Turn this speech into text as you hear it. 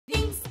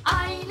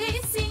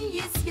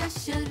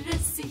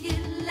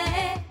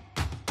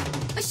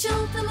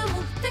Işıltılı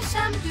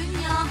muhteşem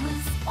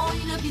dünyamız,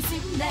 oyna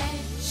bizimle.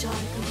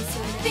 Şarkımı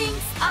söyle.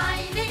 Winx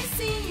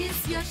ailesiyiz,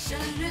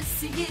 yaşarız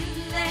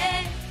sihirle.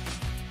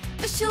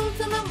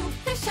 Işıltılı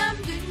muhteşem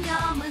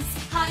dünyamız,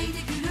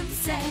 haydi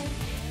gülümse.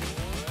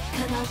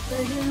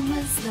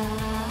 Kanatlarımızla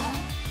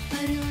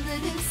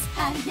parıldarız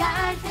her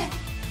yerde.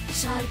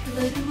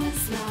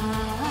 Şarkılarımızla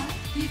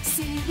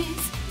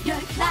yükseliriz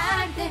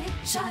göklerde.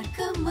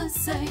 Şarkımı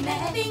söyle.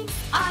 Winx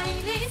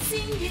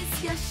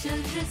ailesiyiz,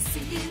 yaşarız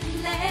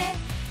sihirle.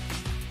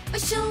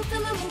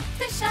 Işıltılı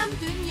muhteşem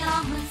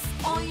dünyamız,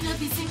 oyna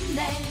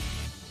bizimle.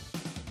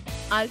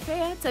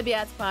 Alfea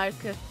Tabiat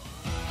Parkı.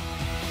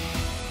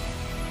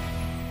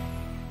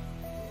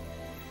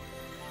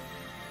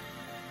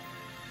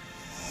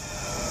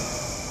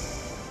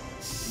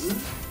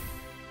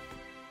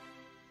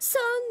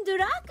 Son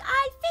durak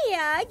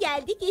Alfea.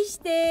 Geldik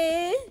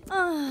işte.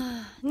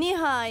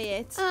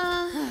 Nihayet.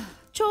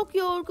 Çok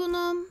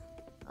yorgunum.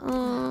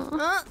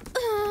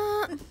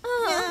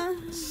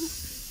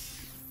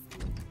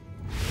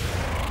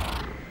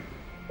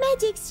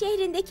 Magic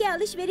şehrindeki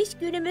alışveriş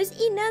günümüz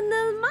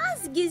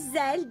inanılmaz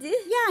güzeldi.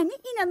 Yani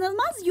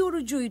inanılmaz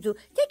yorucuydu.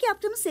 Tek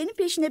yaptığımız senin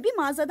peşine bir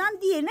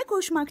mağazadan diğerine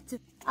koşmaktı.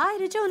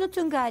 Ayrıca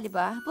unuttun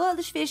galiba. Bu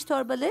alışveriş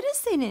torbaları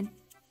senin.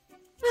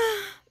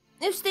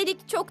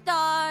 Üstelik çok da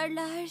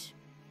ağırlar.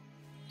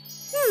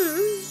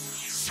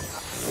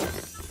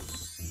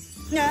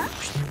 Ne?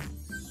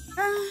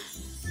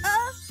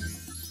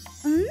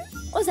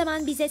 O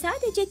zaman bize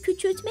sadece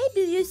küçültme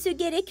büyüsü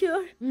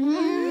gerekiyor.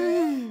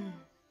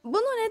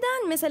 Bunu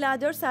neden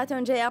mesela 4 saat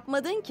önce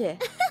yapmadın ki?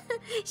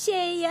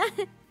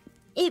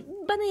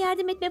 Bana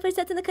yardım etme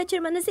fırsatını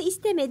kaçırmanızı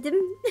istemedim.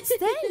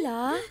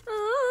 Stella.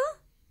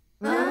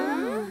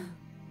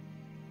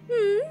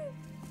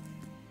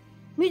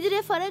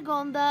 Müdüre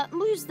Faragonda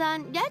bu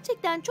yüzden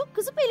gerçekten çok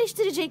kızıp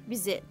eleştirecek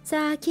bizi.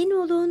 Sakin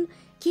olun.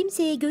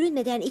 Kimseye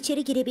görünmeden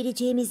içeri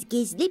girebileceğimiz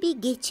gizli bir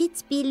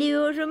geçit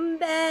biliyorum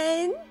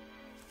ben.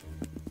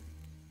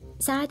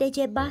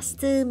 Sadece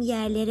bastığım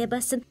yerlere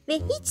basın ve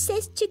hiç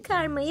ses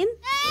çıkarmayın.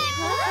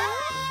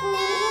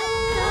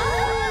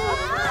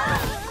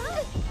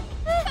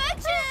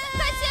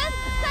 Kaçın!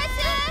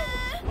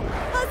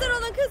 Hazır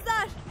olun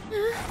kızlar.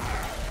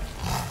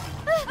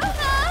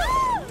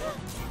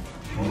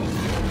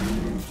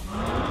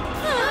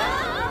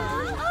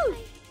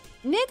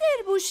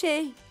 Nedir bu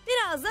şey?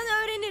 Birazdan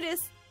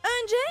öğreniriz.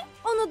 Önce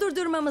onu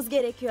durdurmamız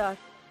gerekiyor.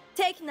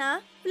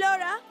 Tekna,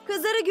 Flora,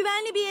 kızları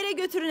güvenli bir yere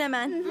götürün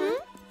hemen.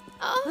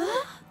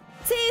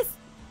 Siz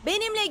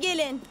benimle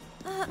gelin.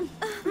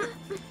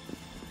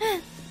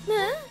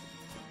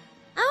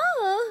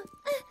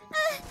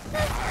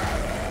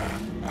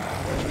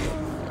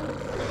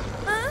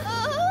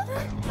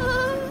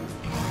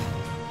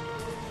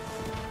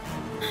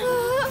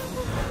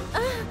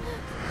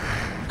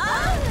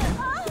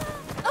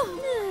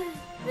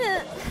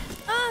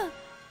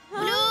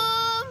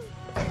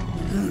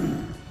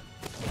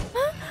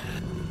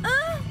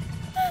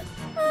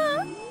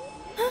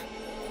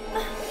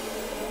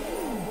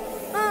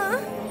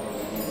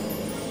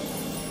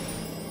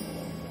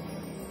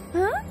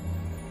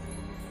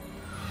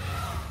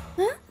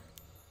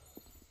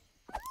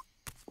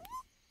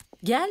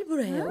 Gel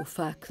buraya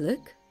ufaklık.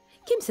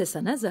 Kimse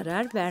sana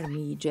zarar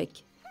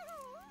vermeyecek.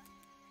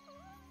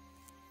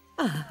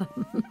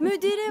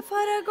 Müdüre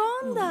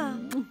Faragonda.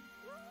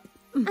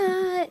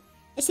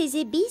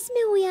 Sizi biz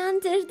mi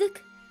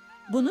uyandırdık?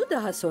 Bunu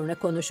daha sonra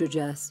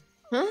konuşacağız.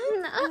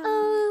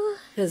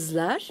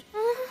 Kızlar,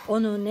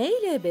 onu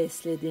neyle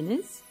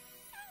beslediniz?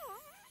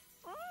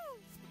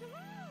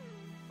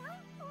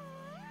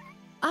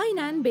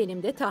 Aynen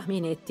benim de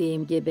tahmin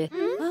ettiğim gibi.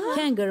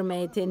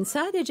 Kangarmate'in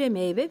sadece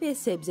meyve ve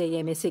sebze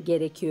yemesi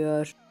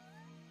gerekiyor.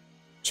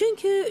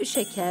 Çünkü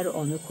şeker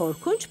onu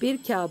korkunç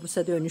bir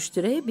kabusa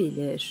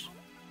dönüştürebilir.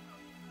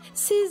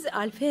 Siz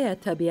Alfea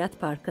Tabiat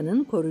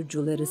Parkı'nın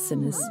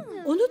korucularısınız.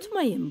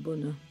 Unutmayın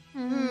bunu.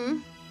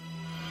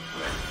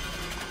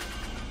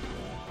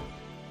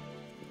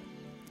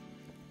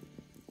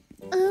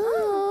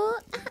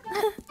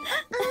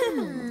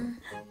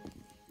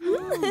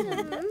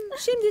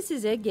 Şimdi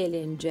size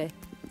gelince,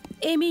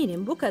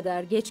 eminim bu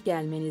kadar geç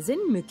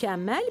gelmenizin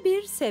mükemmel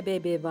bir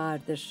sebebi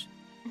vardır.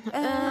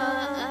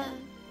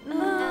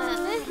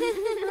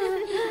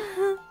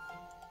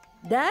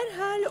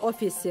 Derhal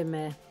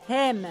ofisime,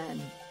 hemen.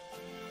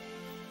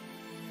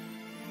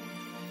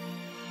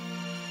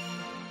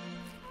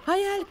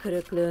 Hayal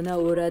kırıklığına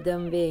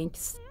uğradım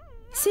Winx.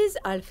 Siz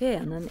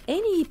Alfea'nın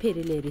en iyi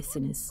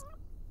perilerisiniz.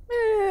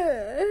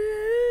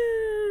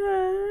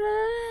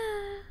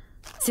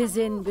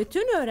 Sizin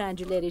bütün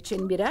öğrenciler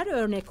için birer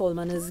örnek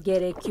olmanız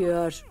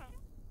gerekiyor.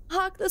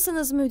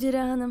 Haklısınız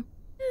müdüre hanım.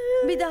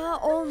 Bir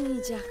daha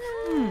olmayacak.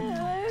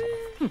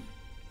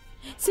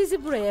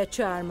 Sizi buraya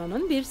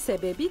çağırmamın bir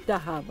sebebi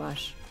daha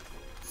var.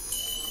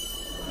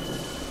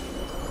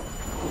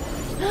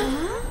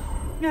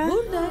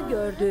 Burada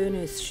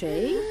gördüğünüz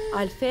şey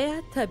Alfea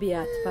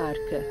Tabiat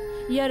Parkı.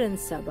 Yarın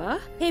sabah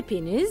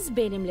hepiniz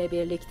benimle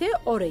birlikte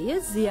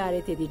orayı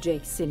ziyaret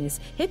edeceksiniz.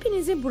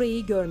 Hepinizin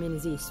burayı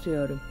görmenizi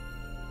istiyorum.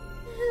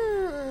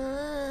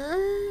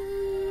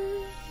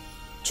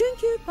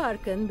 Çünkü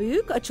parkın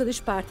büyük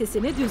açılış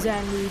partisini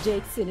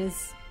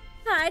düzenleyeceksiniz.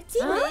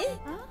 Parti mi?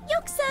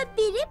 Yoksa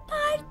biri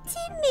parti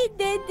mi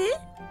dedi?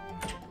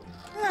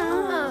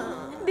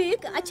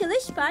 Büyük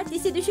açılış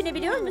partisi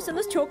düşünebiliyor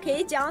musunuz? Çok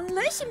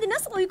heyecanlı. Şimdi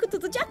nasıl uyku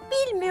tutacak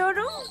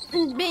bilmiyorum.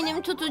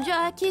 Benim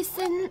tutacağı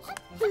kesin.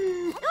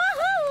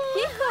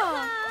 Hiko,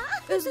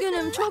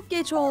 üzgünüm çok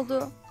geç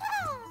oldu.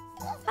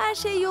 Her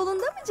şey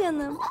yolunda mı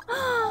canım?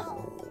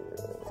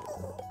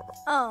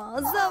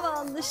 Aa,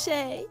 zavallı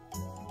şey.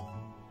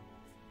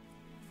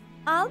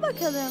 Al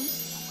bakalım.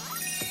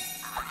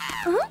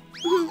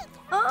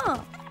 Aa.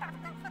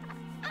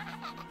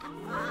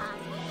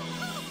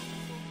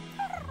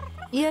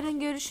 Yarın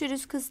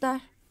görüşürüz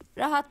kızlar.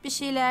 Rahat bir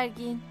şeyler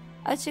giyin.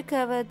 Açık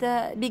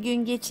havada bir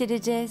gün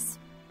geçireceğiz.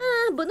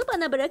 Bunu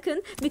bana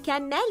bırakın.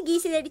 Mükemmel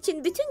giysiler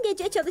için bütün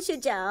gece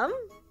çalışacağım.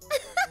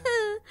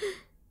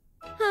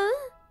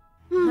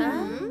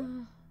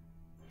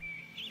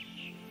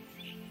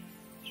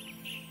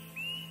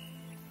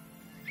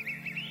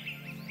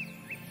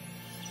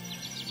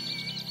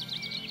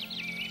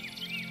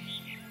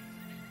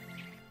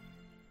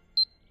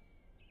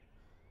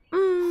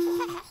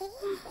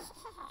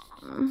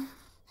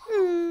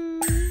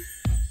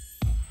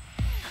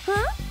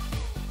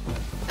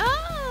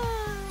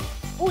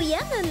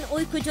 Uyanın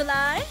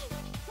uykucular.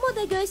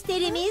 Moda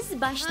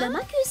gösterimiz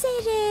başlamak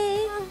üzere.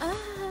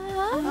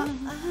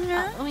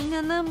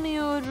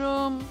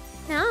 İnanamıyorum.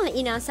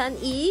 İnansan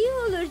iyi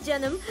olur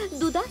canım.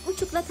 Dudak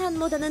uçuklatan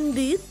modanın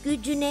büyük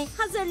gücüne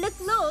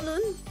hazırlıklı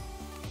olun.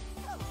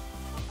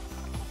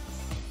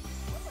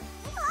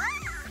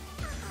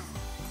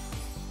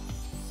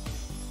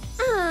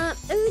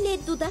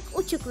 Öyle dudak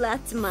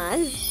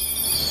uçuklatmaz.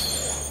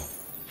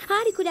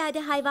 Harikulade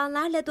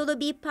hayvanlarla dolu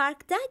bir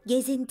parkta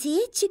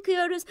gezintiye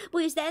çıkıyoruz.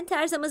 Bu yüzden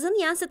tarzımızın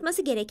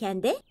yansıtması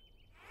gereken de...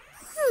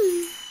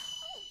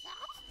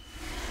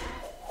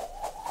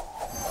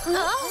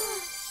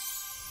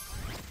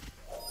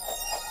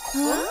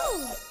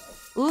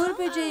 Uğur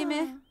böceği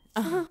mi?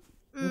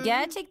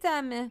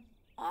 Gerçekten mi?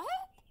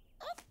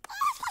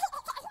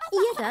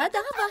 Ya da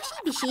daha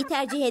vahşi bir şey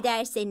tercih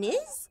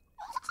ederseniz...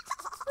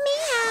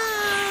 Miau.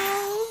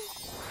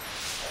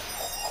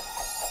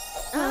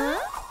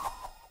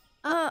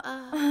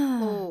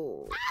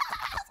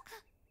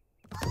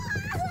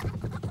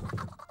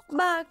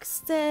 Bak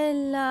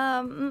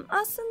Stella,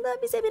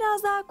 aslında bize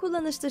biraz daha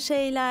kullanışlı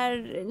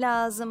şeyler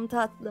lazım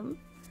tatlım.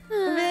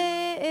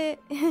 Ve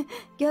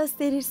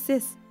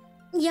gösterirsiz.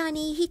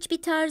 Yani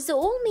hiçbir tarzı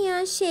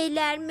olmayan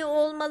şeyler mi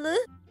olmalı?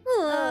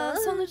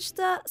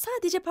 Sonuçta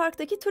sadece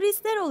parktaki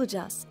turistler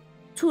olacağız.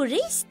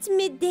 Turist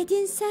mi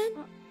dedin sen?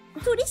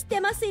 Turist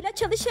temasıyla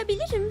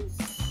çalışabilirim.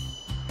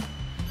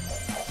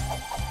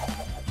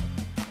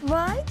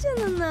 Vay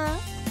canına.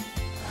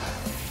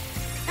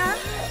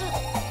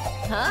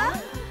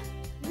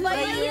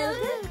 Bayıldım.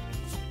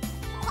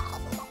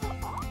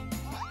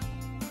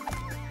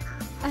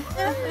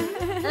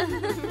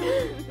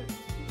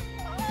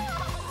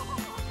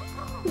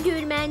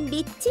 Gülmen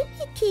bitti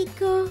mi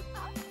Kiko?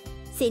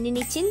 Senin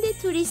için de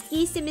turist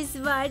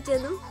giysimiz var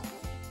canım.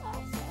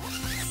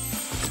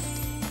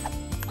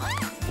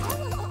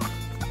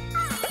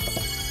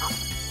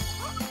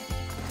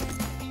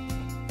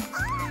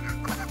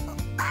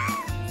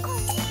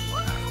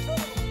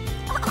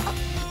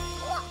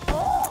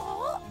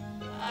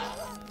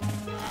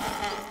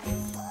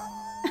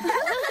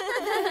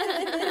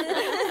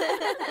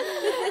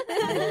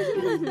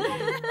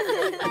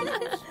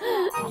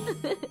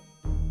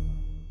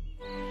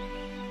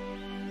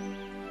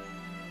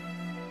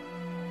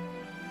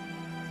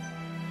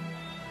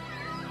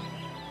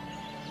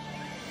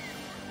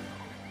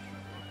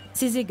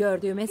 Sizi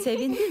gördüğüme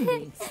sevindin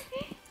mi?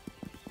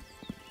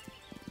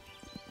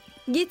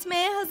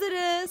 Gitmeye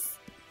hazırız.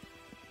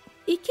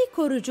 2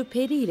 korucu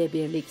peri ile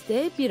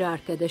birlikte bir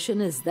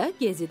arkadaşınız da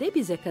gezide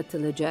bize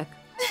katılacak.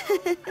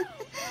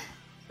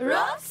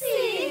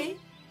 Roxy!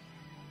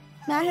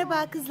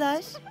 Merhaba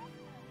kızlar.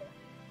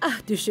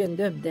 Ah,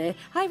 düşündüm de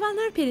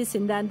hayvanlar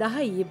perisinden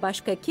daha iyi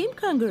başka kim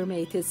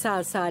Kangaroo'yu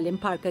sağ salim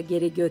parka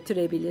geri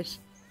götürebilir?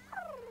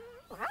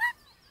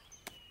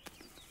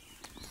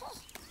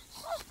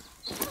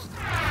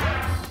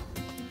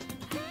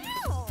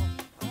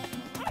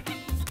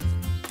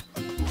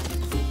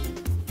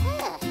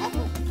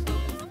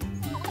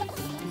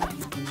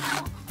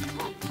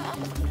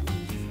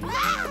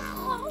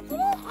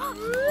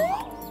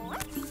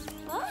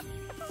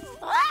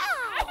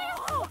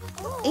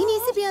 En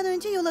iyisi bir an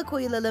önce yola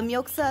koyulalım.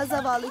 Yoksa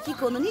zavallı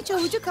Kiko'nun hiç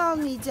avucu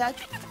kalmayacak.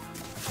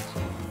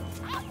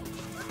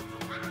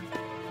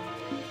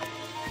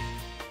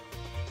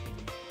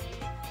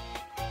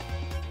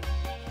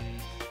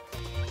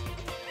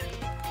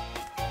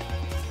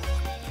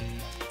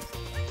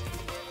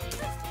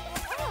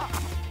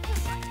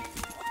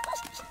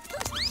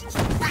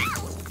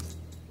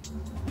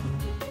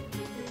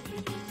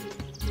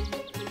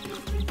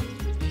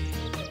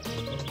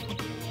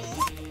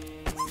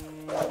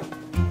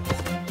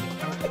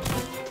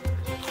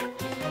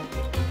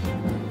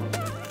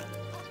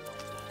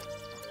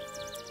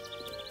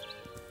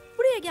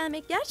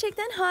 vermek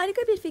gerçekten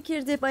harika bir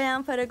fikirdi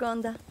Bayan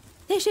Faragonda.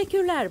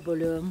 Teşekkürler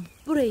Bölüm.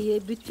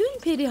 Burayı bütün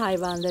peri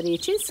hayvanları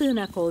için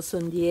sığınak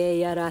olsun diye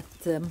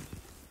yarattım.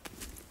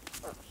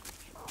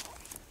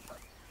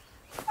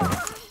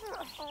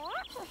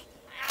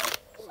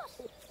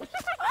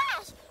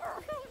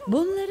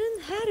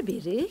 Bunların her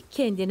biri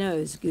kendine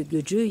özgü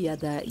gücü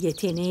ya da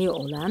yeteneği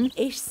olan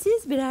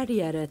eşsiz birer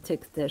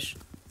yaratıktır.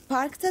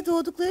 Parkta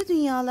doğdukları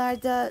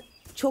dünyalarda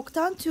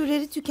çoktan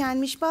türleri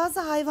tükenmiş bazı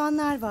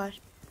hayvanlar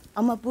var.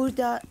 Ama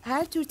burada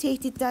her tür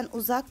tehditten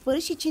uzak,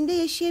 barış içinde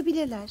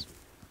yaşayabilirler.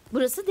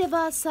 Burası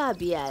devasa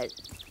bir yer.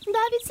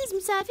 Davetsiz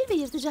misafir ve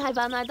yırtıcı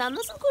hayvanlardan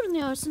nasıl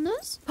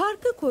korunuyorsunuz?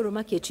 Parkı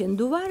korumak için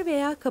duvar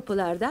veya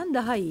kapılardan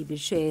daha iyi bir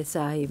şeye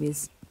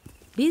sahibiz.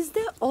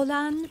 Bizde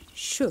olan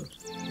şu.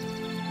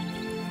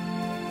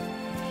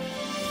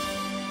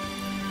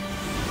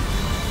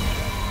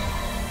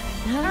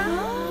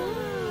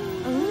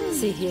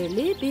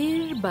 Sihirli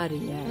bir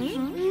bariyer.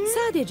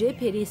 Sadece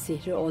peri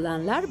sihri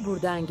olanlar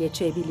buradan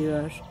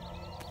geçebiliyor.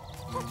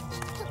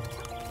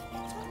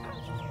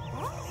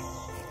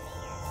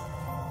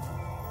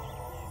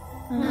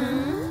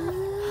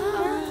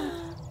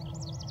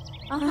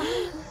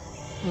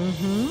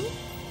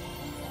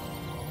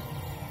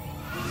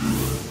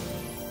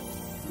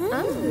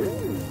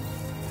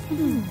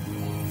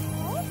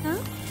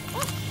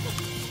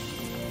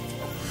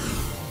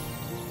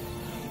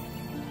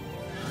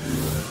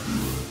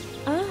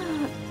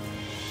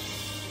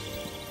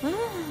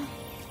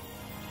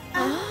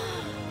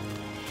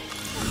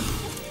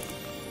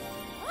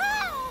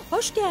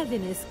 Hoş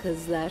geldiniz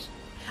kızlar.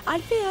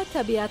 Alfea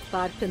Tabiat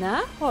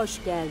Parkı'na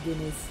hoş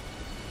geldiniz.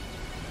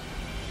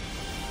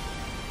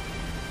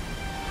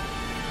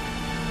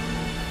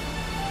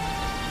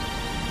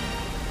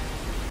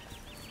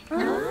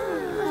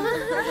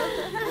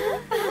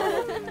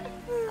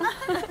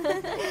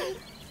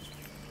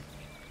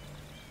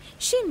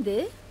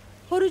 Şimdi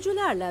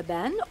korucularla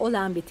ben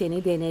olan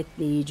biteni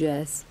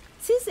denetleyeceğiz.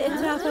 Siz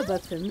etrafa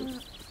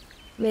bakın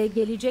ve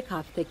gelecek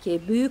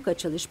haftaki büyük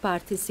açılış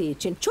partisi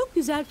için çok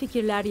güzel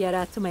fikirler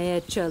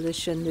yaratmaya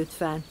çalışın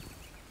lütfen.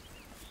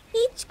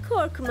 Hiç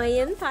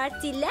korkmayın,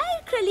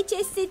 partiler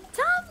kraliçesi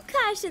tam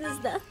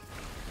karşınızda.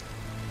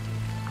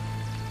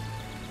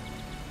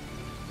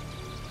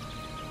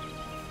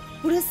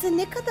 Burası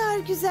ne kadar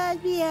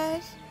güzel bir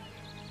yer.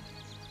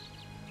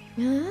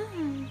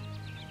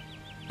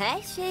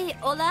 Her şey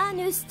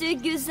olağanüstü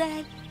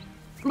güzel.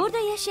 Burada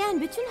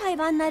yaşayan bütün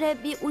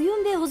hayvanlara bir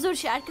uyum ve huzur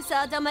şarkısı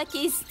adamak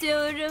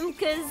istiyorum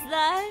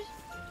kızlar.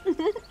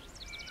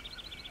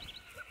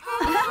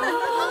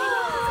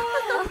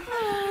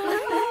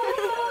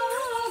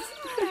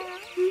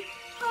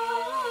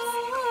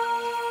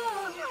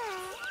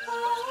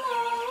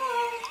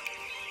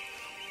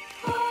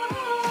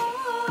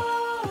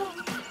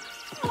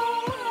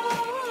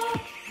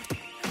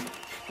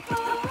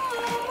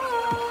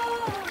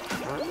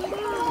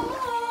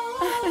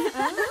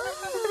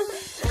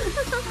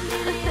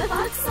 Nereye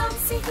baksam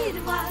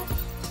sihir var,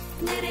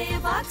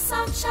 nereye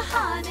baksam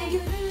şahane.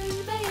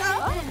 Gönül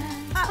beğenen,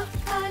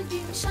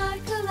 kalbim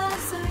şarkılar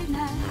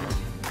söyler.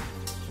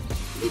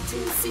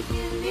 Bütün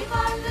sihirli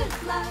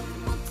varlıklar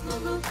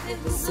mutluluk ve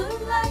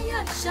huzurla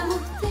yaşar.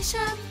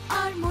 Muhteşem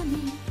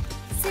armoni,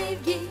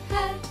 sevgi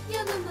her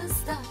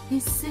yanımızda.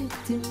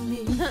 Hissettim mi?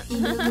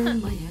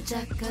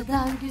 İnanılmayacak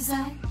kadar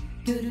güzel,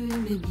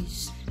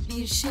 görülmemiş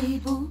bir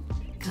şey bu.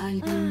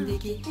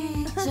 Kalbimdeki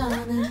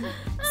heyecanın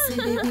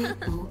sebebi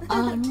bu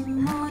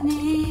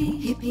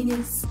armoni.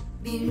 Hepiniz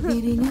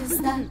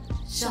birbirinizden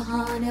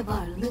şahane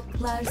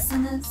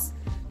varlıklarsınız.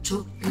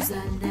 Çok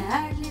güzel,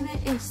 değerli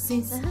ve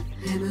eşsiz.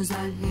 Hem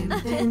özel hem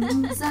de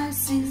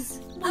benzersiz.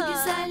 Bu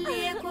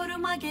güzelliğe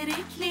koruma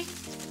gerekli.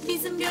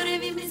 Bizim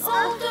görevimiz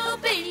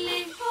olduğu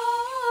belli.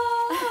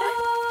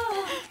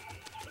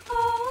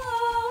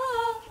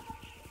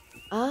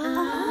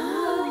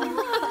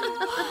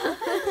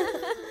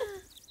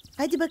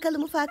 Hadi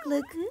bakalım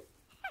ufaklık.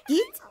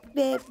 Git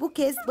ve bu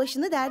kez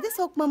başını derde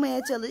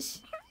sokmamaya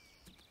çalış.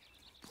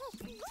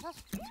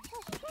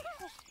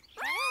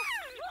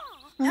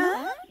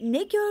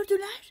 Ne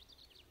gördüler?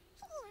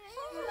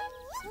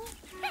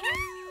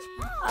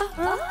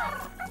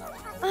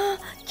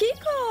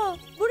 Kiko,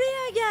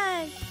 buraya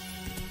gel.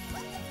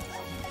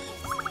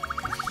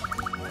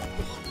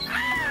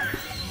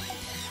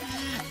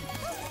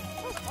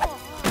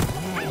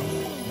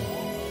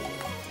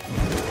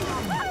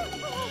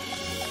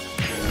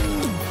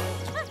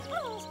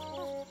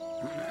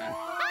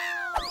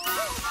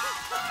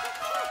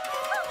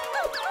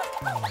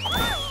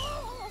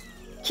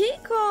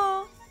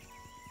 Kiko.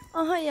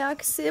 Aha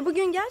yaksi,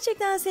 bugün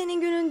gerçekten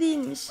senin günün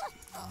değilmiş.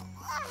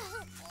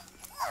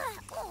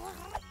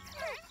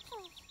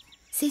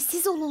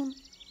 Sessiz olun.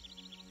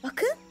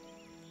 Bakın.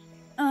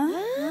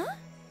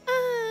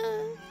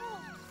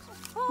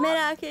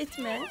 Merak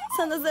etme,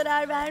 sana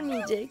zarar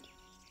vermeyecek.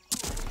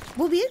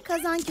 Bu bir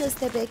kazan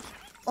köstebek.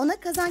 Ona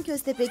kazan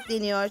köstebek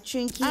deniyor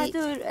çünkü...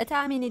 Dur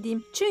tahmin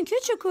edeyim. Çünkü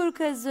çukur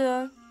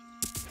kazıyor.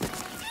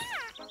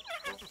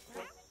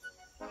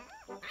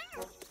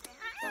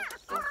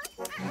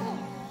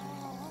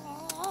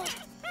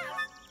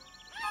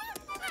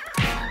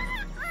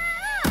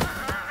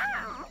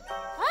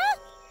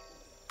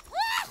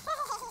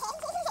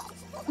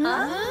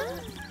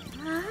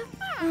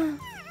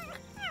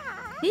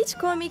 Hiç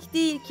komik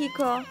değil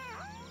Kiko.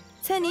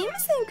 Sen iyi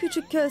misin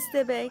küçük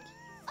köstebek?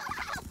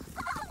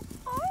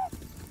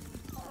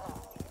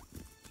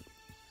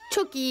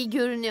 Çok iyi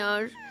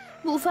görünüyor.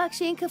 Bu ufak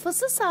şeyin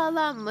kafası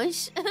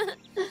sağlammış.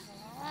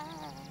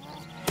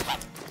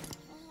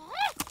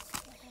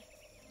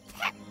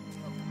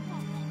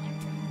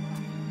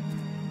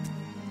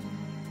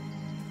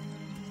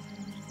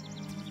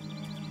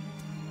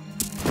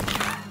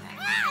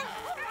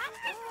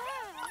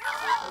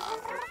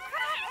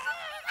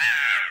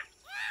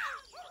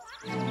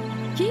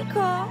 Kiko.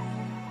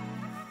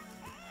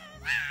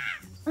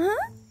 Ha?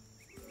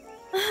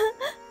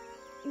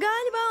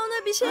 Galiba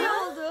ona bir şey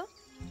oldu.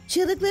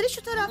 Çığlıkları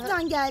şu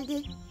taraftan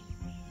geldi.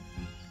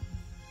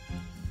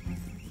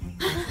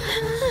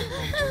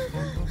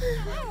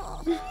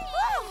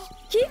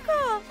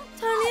 Kiko,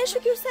 Tanrı'ya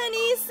şükür sen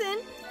iyisin.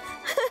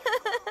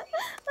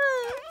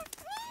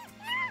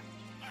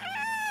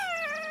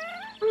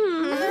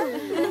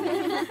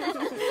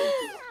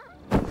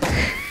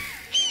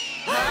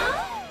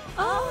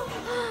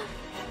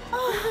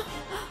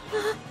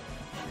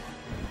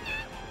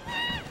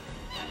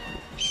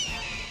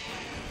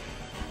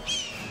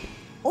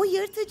 O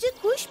yırtıcı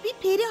kuş bir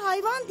peri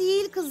hayvan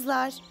değil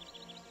kızlar.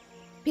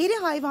 Peri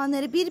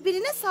hayvanları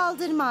birbirine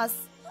saldırmaz.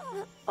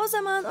 O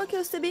zaman o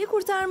köstebeği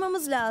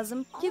kurtarmamız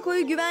lazım.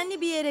 Kiko'yu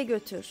güvenli bir yere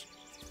götür.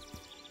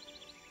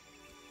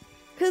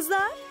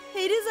 Kızlar,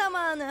 peri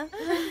zamanı.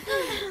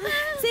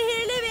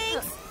 Sihirli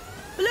Winx,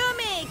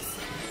 Bloomix,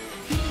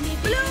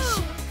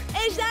 Bloom,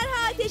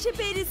 ejderha ateşi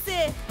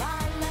perisi.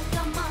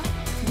 Parlak ama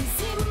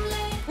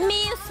bizimle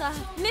Miusa,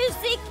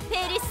 müzik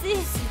perisi.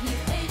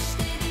 sihir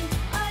eşleri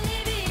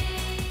alevi.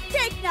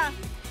 Tekna,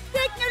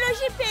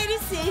 teknoloji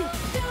perisi.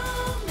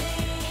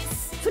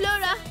 Lumis,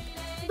 Flora,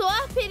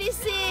 doğa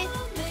perisi.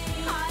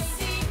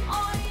 haydi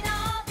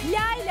oyna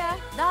Layla,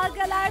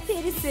 dalgalar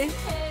perisi.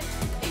 hep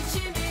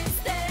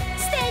içimizde.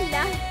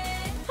 Stella,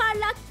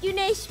 parlak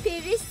güneş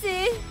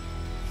perisi.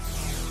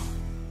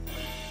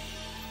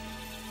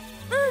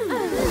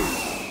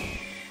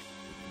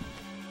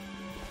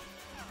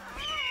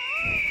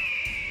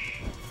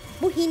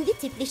 Bu hindi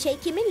tipli şey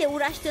kiminle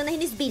uğraştığını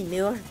henüz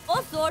bilmiyor. O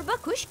zorba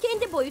kuş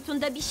kendi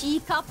boyutunda bir şeyi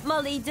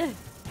kapmalıydı.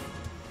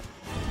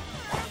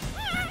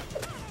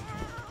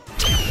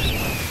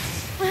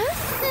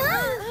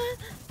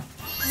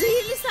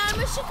 Zehirli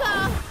sarmaşık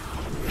ağı.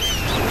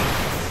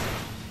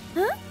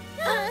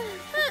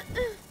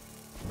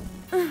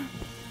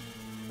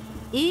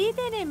 İyi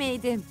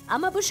denemeydim.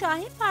 Ama bu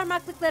şahin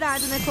parmaklıklar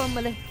ardına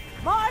konmalı.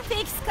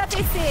 Morfix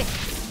kafesi.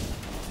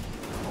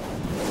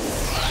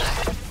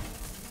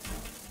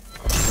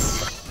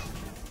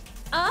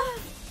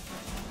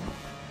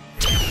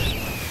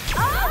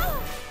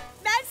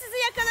 Ben sizi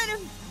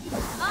yakalarım.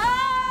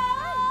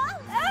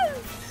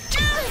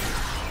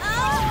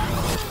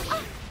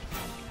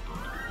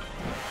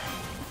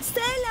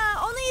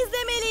 Stella, onu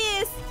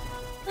izlemeliyiz.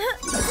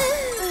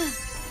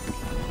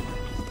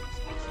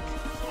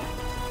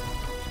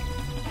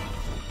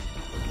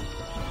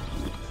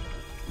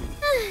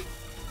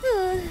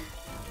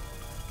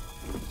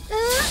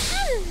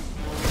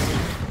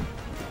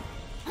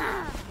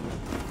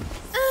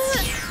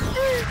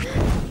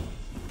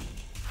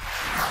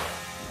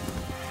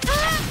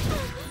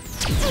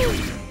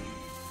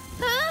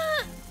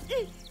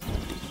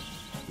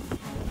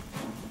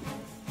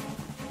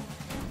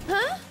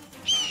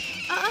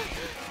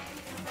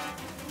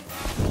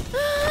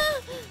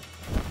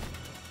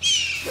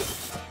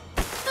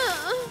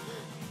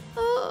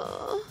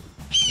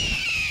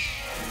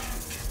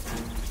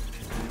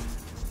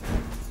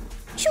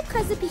 Şu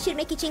kazı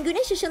pişirmek için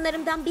güneş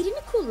ışınlarımdan birini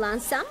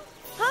kullansam?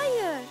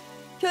 Hayır,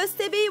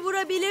 köstebeği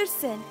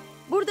vurabilirsin.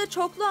 Burada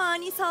çoklu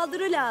ani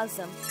saldırı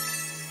lazım.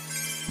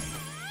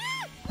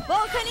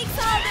 Volkanik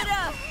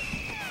saldırı.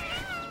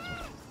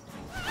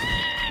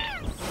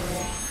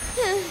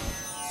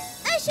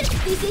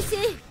 Işık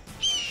dizisi.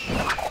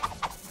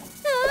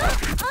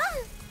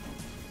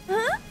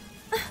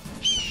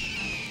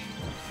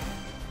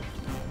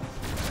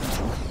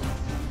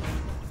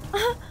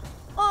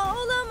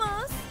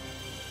 Olamaz.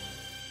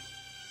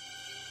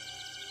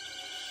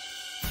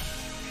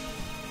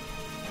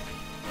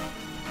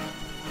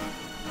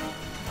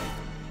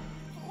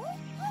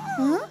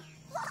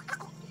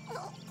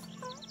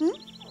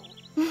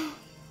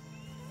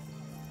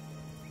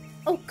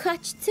 O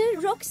kaçtı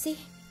Roxy.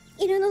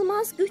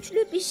 İnanılmaz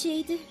güçlü bir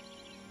şeydi.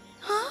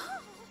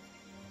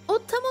 O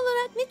tam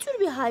olarak ne tür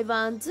bir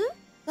hayvandı?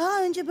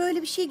 Daha önce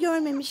böyle bir şey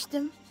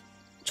görmemiştim.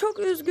 Çok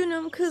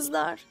üzgünüm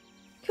kızlar.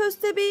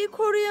 Köstebeği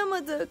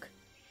koruyamadık.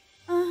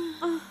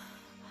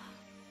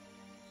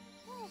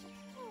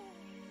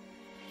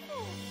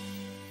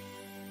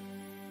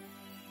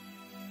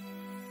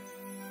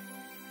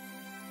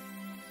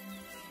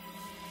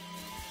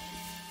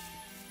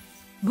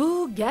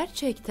 Bu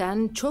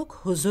gerçekten çok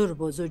huzur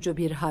bozucu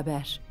bir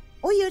haber.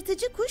 O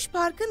yırtıcı kuş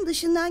parkın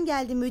dışından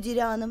geldi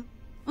müdüre hanım.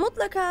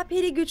 Mutlaka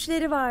peri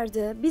güçleri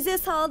vardı. Bize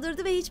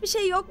saldırdı ve hiçbir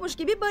şey yokmuş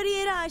gibi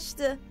bariyeri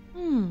aştı.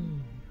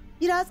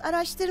 Biraz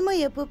araştırma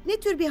yapıp ne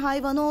tür bir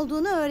hayvan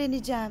olduğunu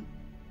öğreneceğim.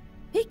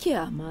 Peki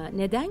ama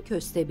neden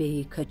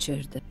köstebeği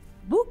kaçırdı?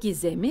 Bu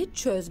gizemi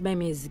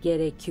çözmemiz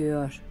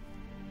gerekiyor.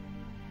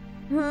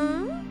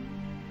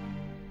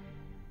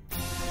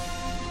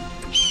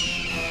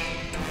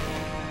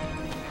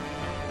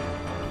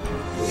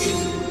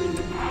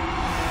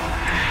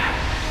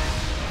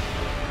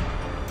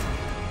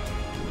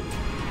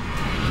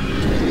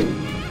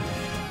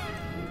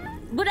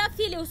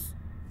 Brafilus,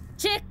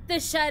 çık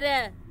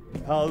dışarı.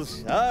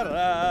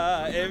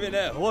 Kalşara,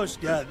 evine hoş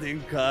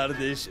geldin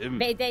kardeşim.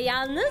 Ve de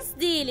yalnız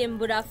değilim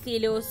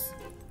Brafilus.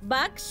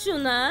 Bak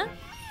şuna.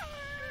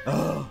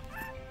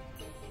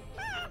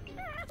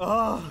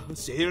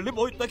 Sihirli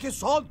boyuttaki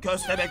son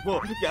köstebek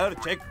bu.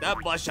 Gerçekten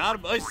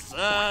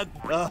başarmışsın.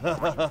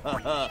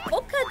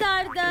 O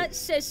kadar da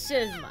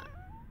şaşırma.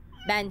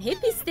 Ben hep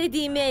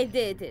istediğimi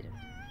elde ederim.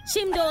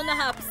 Şimdi onu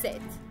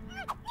hapset.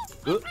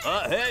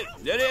 Hey,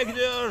 nereye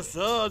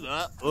gidiyorsun?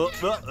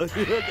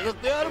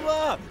 Gıdıklıyor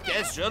mu?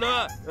 Kes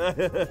şunu.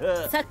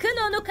 Sakın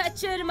onu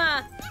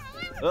kaçırma.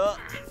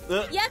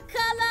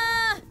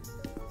 Yakala.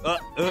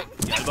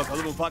 Gel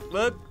bakalım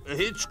ufaklık.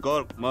 Hiç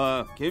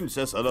korkma.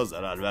 Kimse sana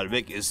zarar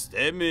vermek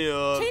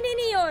istemiyor.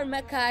 Çeneni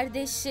yorma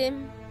kardeşim.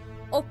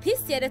 O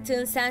pis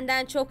yaratığın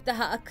senden çok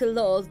daha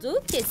akıllı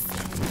olduğu kesin.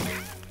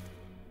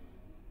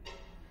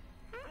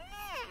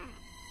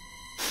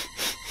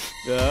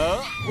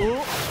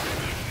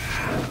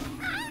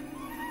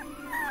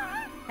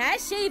 Her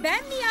şeyi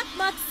ben mi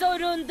yapmak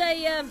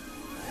zorundayım?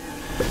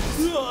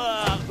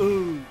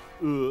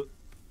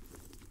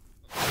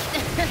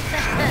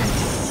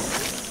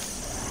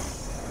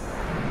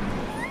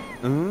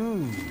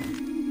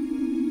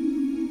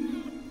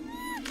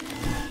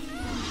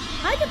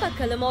 Hadi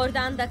bakalım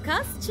oradan da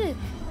kas çık.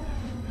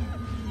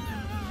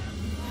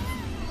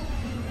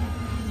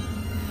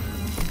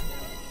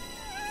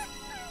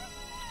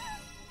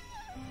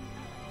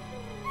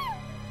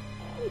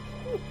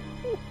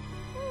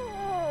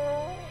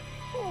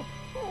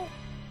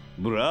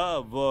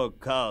 Bravo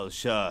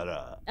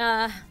Kalşara.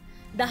 Ah,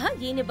 daha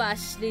yeni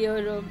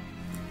başlıyorum.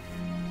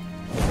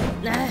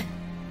 Ah.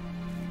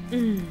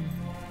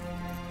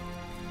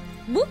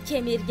 Bu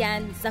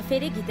kemirgen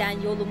zafere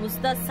giden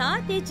yolumuzda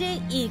sadece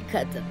ilk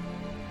adım.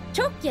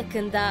 Çok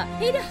yakında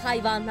Peri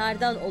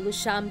hayvanlardan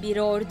oluşan bir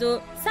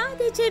ordu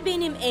sadece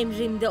benim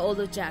emrimde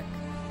olacak.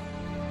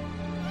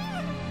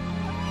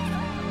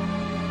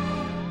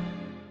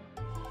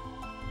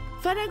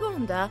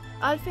 Faragonda,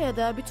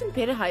 Alfea'da bütün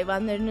peri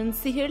hayvanlarının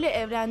sihirli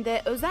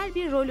evrende özel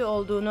bir rolü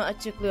olduğunu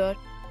açıklıyor.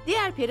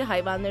 Diğer peri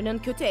hayvanlarının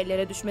kötü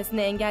ellere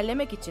düşmesini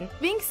engellemek için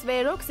Winx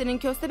ve Roxy'nin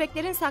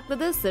köstebeklerin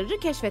sakladığı sırrı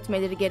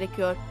keşfetmeleri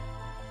gerekiyor.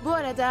 Bu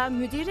arada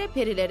müdire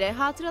perilere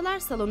hatıralar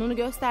salonunu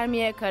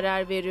göstermeye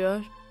karar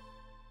veriyor.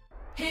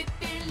 Hep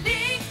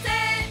birlikte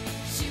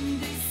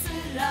şimdi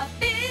sıra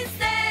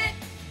bizde.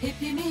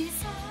 Hepimiz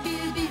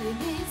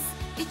birbirimiz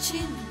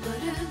için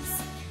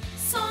varız.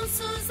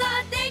 Sonsuza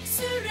dek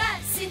sürer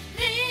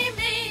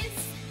sihrimiz.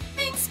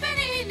 Winx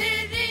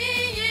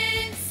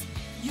perileriyiz.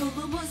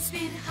 Yolumuz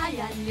bir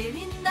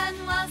hayallerinden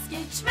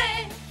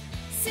vazgeçme.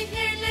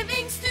 Sihirli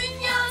Winx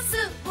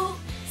dünyası bu.